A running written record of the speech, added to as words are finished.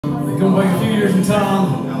going back a few years in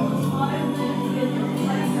time.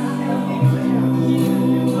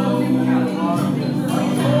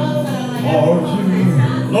 Are you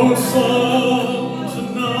lonesome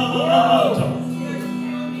tonight?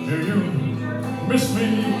 Do you miss me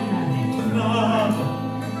tonight?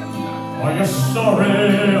 Are you sorry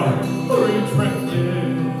we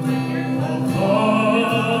drifted apart?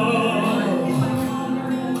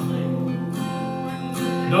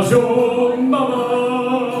 Does your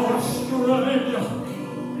mama stray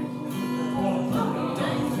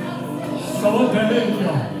someday?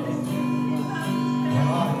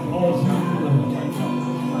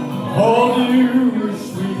 Hold you,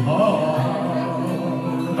 sweetheart.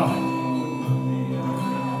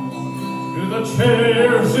 To the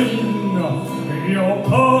chairs in your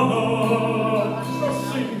parlor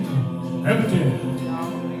seem empty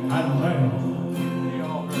and lame.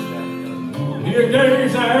 Do you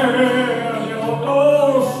gaze at your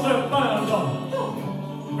doorstep and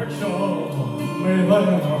picture me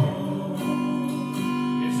there?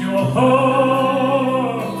 Is your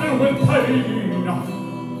heart filled with pain?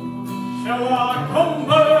 Shall I come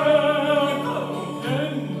back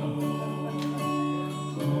again?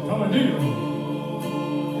 Come and dear,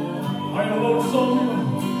 are you lonesome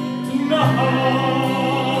tonight?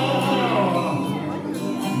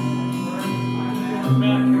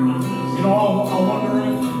 You know, I wonder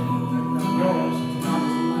if you're lonesome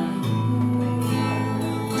tonight.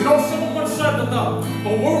 You know, someone once said that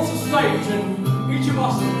the world's a stage and each of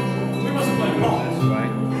us, we must play roles.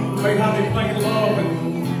 Right. Right, how they play love and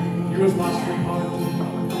you was my sweetheart.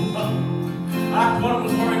 Act 1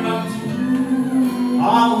 was very nice. I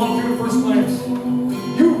loved you at first glance.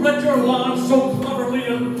 You read your lines so cleverly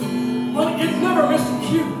and, well, it never missed a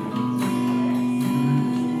cue.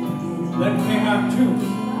 Then came Act 2.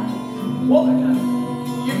 Well,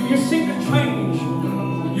 you seem to change.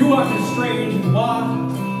 You acted strange and why?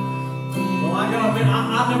 Well, I gotta admit, I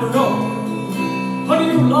never know. Honey,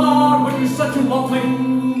 you lied when you said you loved me.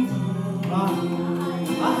 I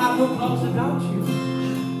have no cause to doubt you.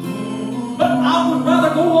 But I would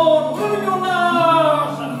rather go on living your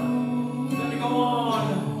lives than to go on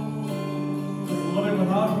living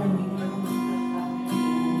without you.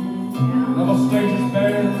 Now the stage is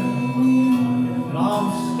bare, and I'm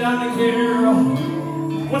standing here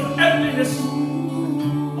with emptiness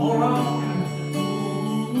all around.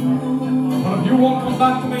 But if you won't come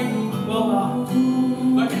back to me, well,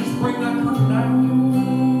 let me just bring that curtain down.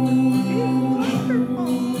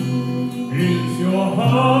 Is your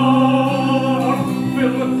heart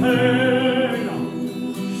filled with pain?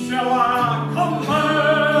 Shall I come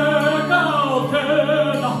back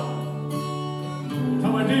again?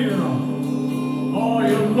 Tell me, dear, are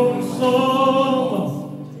you lonesome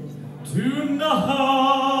tonight?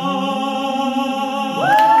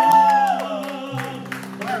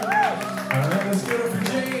 Let's get it for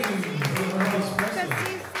James. Does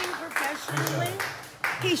he sing professionally?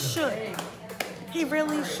 He should. He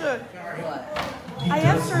really should. I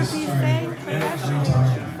asked her if he sang professionally. She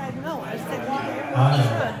said no. I said, well, he really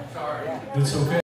should. It's okay.